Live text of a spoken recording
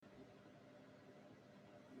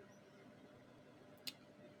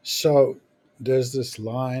So there's this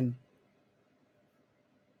line,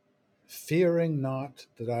 fearing not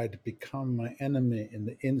that I'd become my enemy in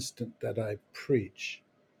the instant that I preach.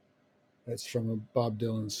 That's from a Bob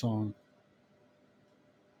Dylan song,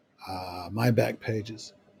 My Back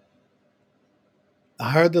Pages.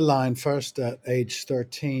 I heard the line first at age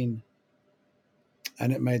 13,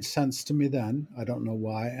 and it made sense to me then. I don't know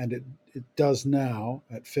why. And it does now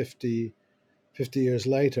at 50 years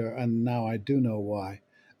later, and now I do know why.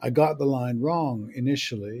 I got the line wrong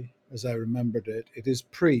initially, as I remembered it. It is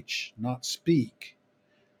preach, not speak.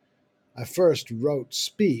 I first wrote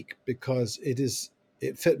speak because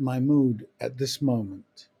it fit my mood at this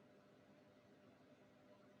moment.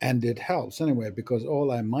 And it helps anyway, because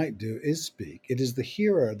all I might do is speak. It is the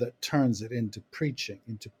hearer that turns it into preaching,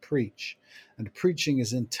 into preach. And preaching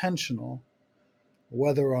is intentional.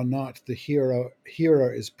 Whether or not the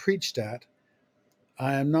hearer is preached at,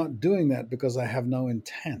 I am not doing that because I have no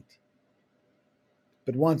intent.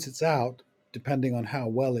 But once it's out, depending on how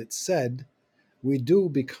well it's said, we do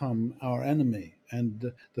become our enemy.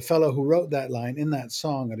 And the fellow who wrote that line in that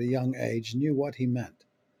song at a young age knew what he meant.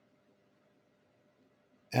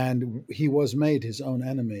 And he was made his own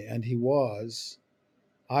enemy. And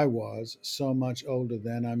I was so much older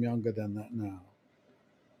then, I'm younger than that now.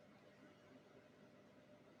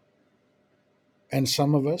 And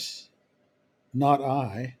some of us, not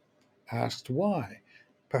I, asked why.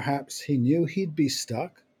 Perhaps he knew he'd be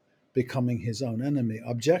stuck, becoming his own enemy,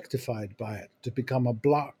 objectified by it, to become a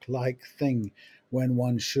block like thing when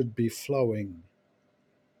one should be flowing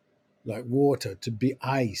like water, to be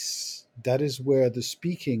ice. That is where the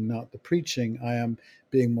speaking, not the preaching, I am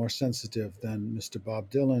being more sensitive than Mr. Bob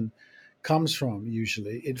Dylan, comes from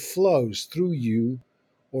usually. It flows through you,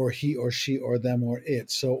 or he or she or them or it.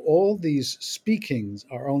 So all these speakings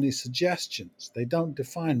are only suggestions. They don't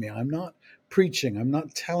define me. I'm not preaching. I'm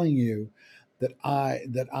not telling you that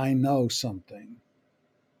I know something.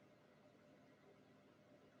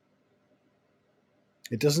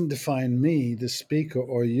 It doesn't define me, the speaker,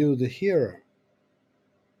 or you, the hearer.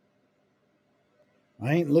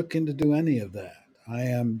 I ain't looking to do any of that. I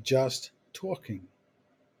am just talking.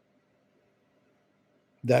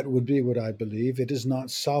 That would be what I believe. It is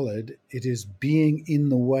not solid. It is being in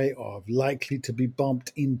the way of, likely to be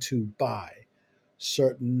bumped into by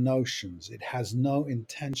certain notions. It has no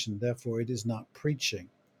intention, therefore, it is not preaching.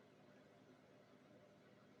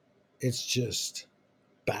 It's just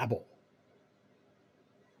babble.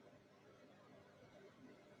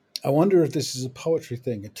 I wonder if this is a poetry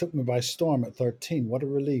thing. It took me by storm at 13. What a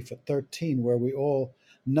relief at 13, where we all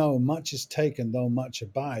know much is taken, though much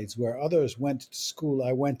abides. Where others went to school,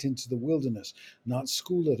 I went into the wilderness, not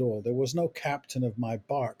school at all. There was no captain of my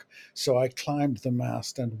bark, so I climbed the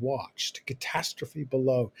mast and watched. Catastrophe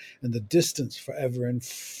below, and the distance forever in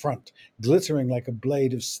front, glittering like a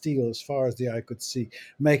blade of steel as far as the eye could see,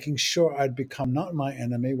 making sure I'd become not my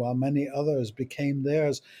enemy, while many others became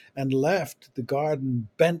theirs, and left the garden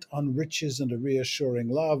bent on riches and a reassuring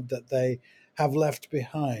love that they have left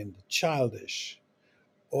behind, childish,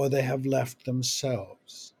 or they have left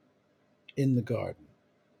themselves in the garden.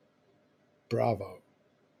 Bravo.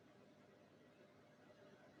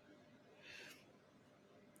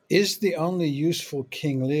 Is the only useful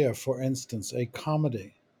King Lear, for instance, a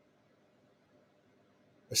comedy?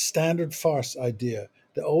 A standard farce idea.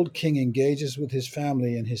 The old king engages with his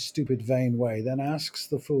family in his stupid, vain way, then asks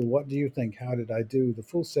the fool, "What do you think? How did I do?" The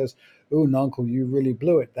fool says, "Ooh, nuncle, you really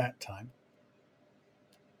blew it that time."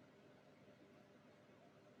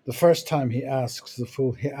 The first time he asks the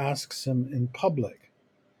fool, he asks him in public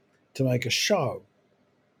to make a show.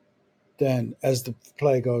 Then, as the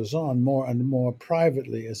play goes on, more and more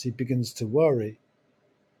privately, as he begins to worry,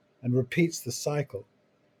 and repeats the cycle.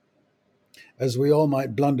 As we all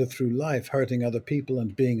might blunder through life, hurting other people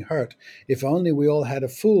and being hurt, if only we all had a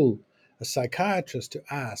fool, a psychiatrist to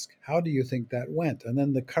ask, "How do you think that went?" And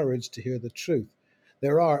then the courage to hear the truth.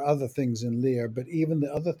 There are other things in Lear, but even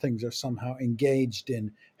the other things are somehow engaged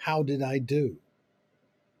in, "How did I do?"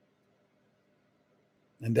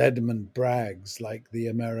 And Edmund brags like the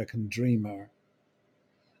American dreamer.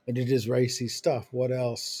 And it is racy stuff. What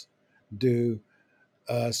else do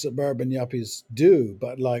suburban yuppies do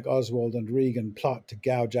but, like Oswald and Regan, plot to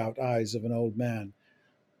gouge out eyes of an old man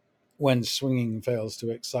when swinging fails to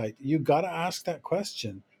excite? You got to ask that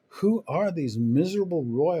question. Who are these miserable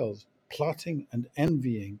royals plotting and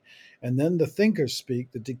envying? And then the thinkers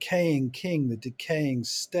speak, the decaying king, the decaying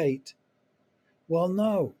state. Well,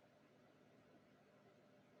 no.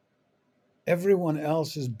 Everyone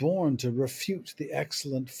else is born to refute the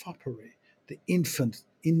excellent foppery, the infant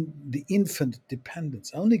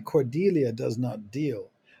dependence. Only Cordelia does not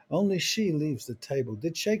deal. Only she leaves the table.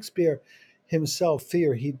 Did Shakespeare himself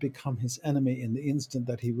fear he'd become his enemy in the instant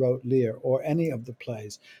that he wrote Lear or any of the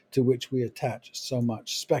plays to which we attach so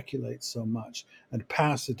much, speculate so much, and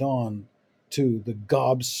pass it on to the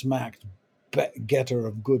gobsmacked getter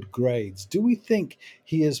of good grades? Do we think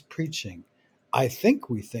he is preaching? I think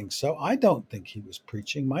we think so. I don't think he was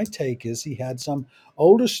preaching. My take is he had some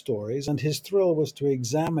older stories, and his thrill was to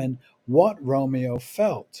examine what Romeo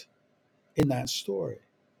felt in that story.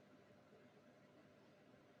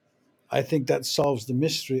 I think that solves the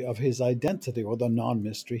mystery of his identity, or the non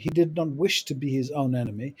mystery. He did not wish to be his own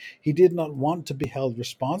enemy. He did not want to be held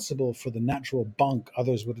responsible for the natural bunk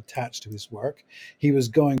others would attach to his work. He was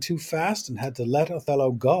going too fast and had to let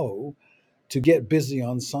Othello go to get busy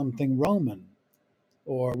on something Roman,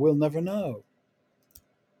 or we'll never know.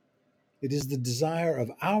 It is the desire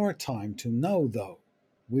of our time to know, though.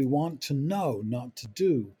 We want to know, not to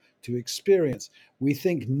do, to experience. We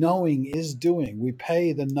think knowing is doing. We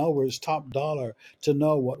pay the knowers top dollar to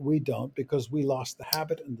know what we don't because we lost the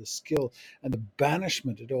habit and the skill and the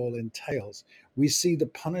banishment it all entails. We see the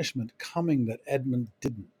punishment coming that Edmund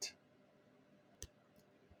didn't.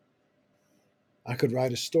 I could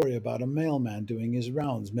write a story about a mailman doing his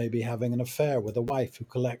rounds, maybe having an affair with a wife who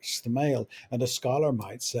collects the mail, and a scholar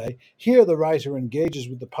might say, here the writer engages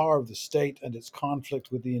with the power of the state and its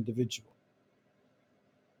conflict with the individual.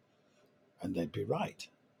 And they'd be right.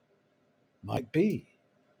 Might be.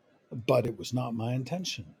 But it was not my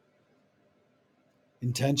intention.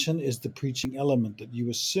 Intention is the preaching element that you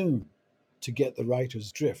assume to get the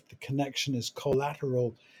writer's drift. The connection is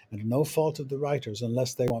collateral and no fault of the writers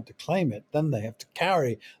unless they want to claim it. Then they have to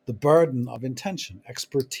carry the burden of intention,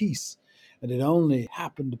 expertise, and it only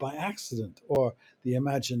happened by accident or the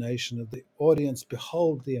imagination of the audience.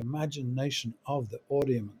 Behold the imagination of the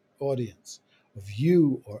audience, of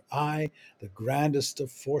you or I, the grandest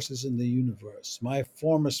of forces in the universe. My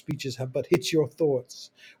former speeches have but hit your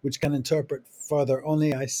thoughts, which can interpret further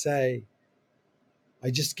only I say. I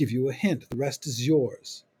just give you a hint, the rest is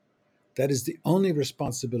yours. That is the only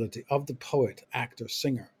responsibility of the poet, actor,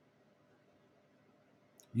 singer.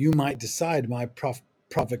 You might decide my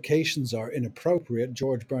provocations are inappropriate.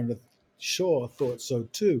 George Bernard Shaw thought so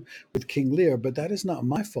too with King Lear, but that is not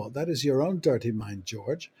my fault. That is your own dirty mind,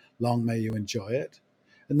 George. Long may you enjoy it.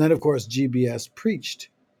 And then, of course, GBS preached.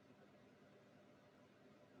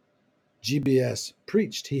 GBS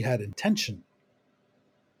preached. He had intention.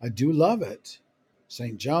 I do love it.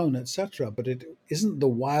 St. John, etc. But it isn't the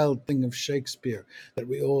wild thing of Shakespeare that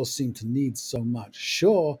we all seem to need so much.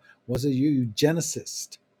 Shaw was a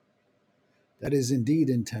eugenicist. That is indeed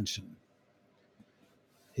intention.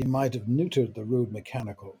 He might have neutered the rude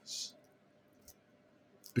mechanicals.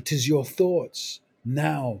 But 'tis your thoughts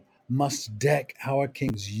now must deck our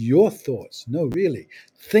kings. Your thoughts. No, really.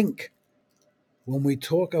 Think when we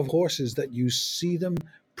talk of horses that you see them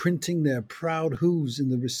printing their proud hooves in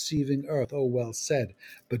the receiving earth. Oh, well said.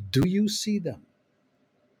 But do you see them?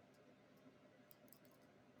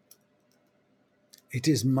 It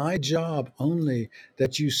is my job only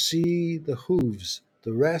that you see the hooves.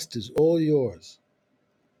 The rest is all yours.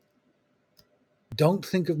 Don't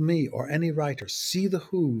think of me or any writer. See the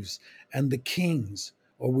hooves and the kings,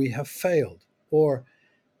 or we have failed. Or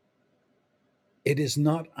it is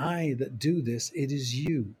not I that do this, it is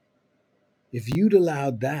you. If you'd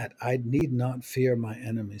allowed that, I need not fear my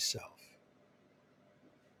enemy self.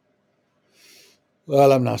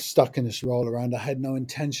 Well, I'm now stuck in this roll around. I had no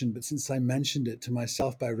intention, but since I mentioned it to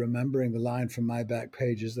myself by remembering the line from My Back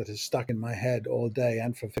Pages that has stuck in my head all day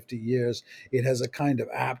and for 50 years, it has a kind of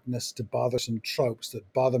aptness to bothersome tropes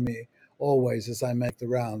that bother me always as I make the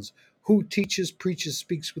rounds. Who teaches, preaches,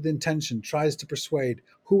 speaks with intention, tries to persuade,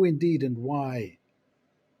 who indeed and why?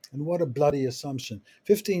 And what a bloody assumption.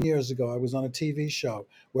 15 years ago, I was on a TV show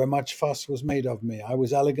where much fuss was made of me. I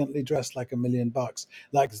was elegantly dressed like $1 million,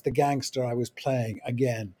 like the gangster I was playing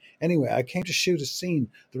again. Anyway, I came to shoot a scene.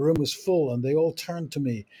 The room was full, and they all turned to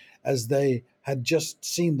me as they had just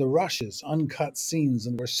seen the rushes, uncut scenes,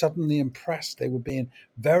 and were suddenly impressed. They were being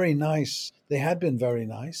very nice. They had been very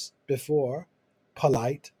nice before,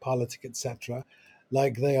 polite, politic, etc.,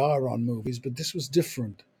 like they are on movies, but this was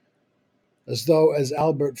different, as though, as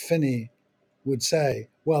Albert Finney would say,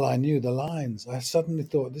 well, I knew the lines. I suddenly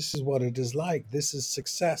thought, this is what it is like. This is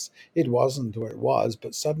success. It wasn't, or it was,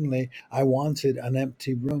 but suddenly I wanted an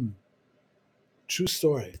empty room. True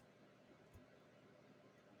story.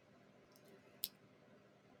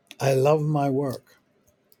 I love my work.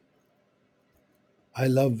 I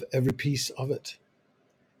love every piece of it.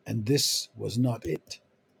 And this was not it.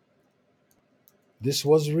 This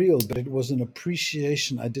was real, but it was an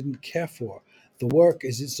appreciation I didn't care for. The work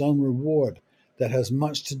is its own reward that has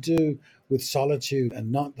much to do with solitude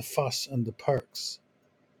and not the fuss and the perks.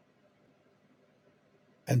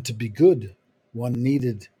 And to be good, one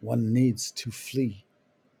needs to flee.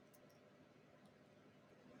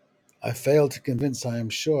 I fail to convince, I am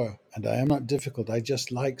sure, and I am not difficult. I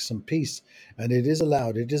just like some peace, and it is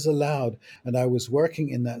allowed. And I was working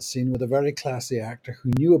in that scene with a very classy actor who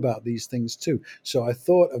knew about these things too. So I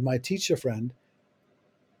thought of my teacher friend,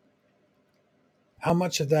 how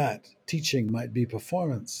much of that teaching might be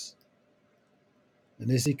performance?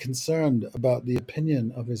 And is he concerned about the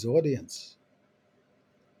opinion of his audience?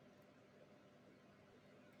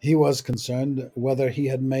 He was concerned whether he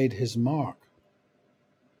had made his mark,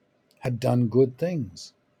 had done good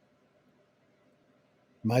things.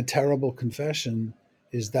 My terrible confession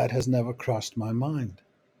is that has never crossed my mind.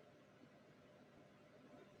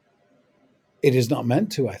 It is not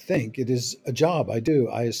meant to, I think. It is a job I do.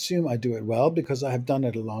 I assume I do it well because I have done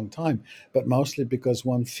it a long time, but mostly because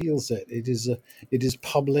one feels it. It is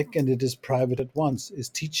public and it is private at once. Is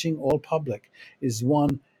teaching all public? Is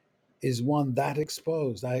one that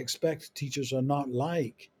exposed? I expect teachers are not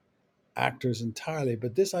like actors entirely,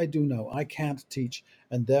 but this I do know. I can't teach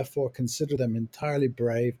and therefore consider them entirely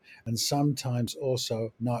brave and sometimes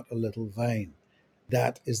also not a little vain.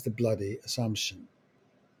 That is the bloody assumption.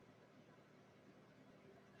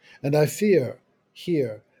 And I fear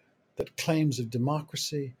here that claims of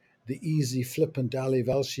democracy, the easy, flippant Ali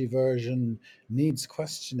Velshi version, needs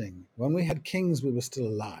questioning. When we had kings, we were still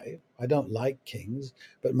alive. I don't like kings,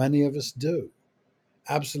 but many of us do.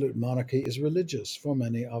 Absolute monarchy is religious for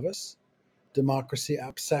many of us. Democracy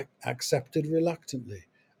accepted reluctantly,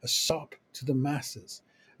 a sop to the masses.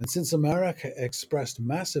 And since America expressed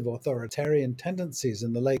massive authoritarian tendencies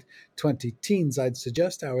in the late 20 teens, I'd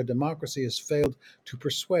suggest our democracy has failed to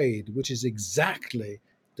persuade, which is exactly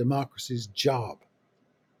democracy's job,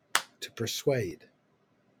 to persuade.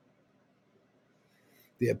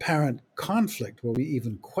 The apparent conflict where we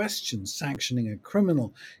even question sanctioning a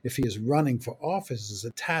criminal if he is running for office is a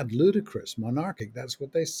tad ludicrous, monarchic. That's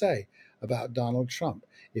what they say about Donald Trump.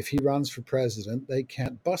 If he runs for president, they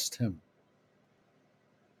can't bust him.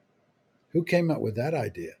 Who came up with that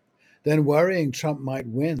idea? Then worrying Trump might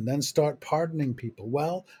win, then start pardoning people.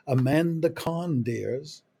 Well, amend the con,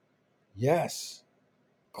 dears. Yes,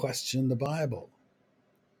 question the Bible.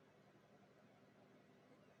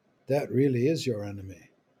 That really is your enemy.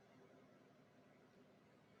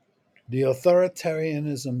 The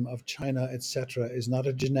authoritarianism of China, etc., is not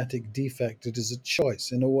a genetic defect, it is a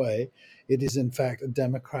choice. In a way, it is in fact a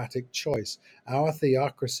democratic choice. Our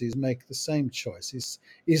theocracies make the same choice.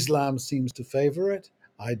 Islam seems to favor it.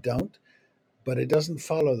 I don't. But it doesn't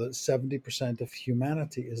follow that 70% of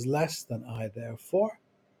humanity is less than I, therefore.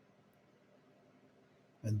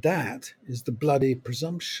 And that is the bloody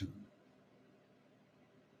presumption.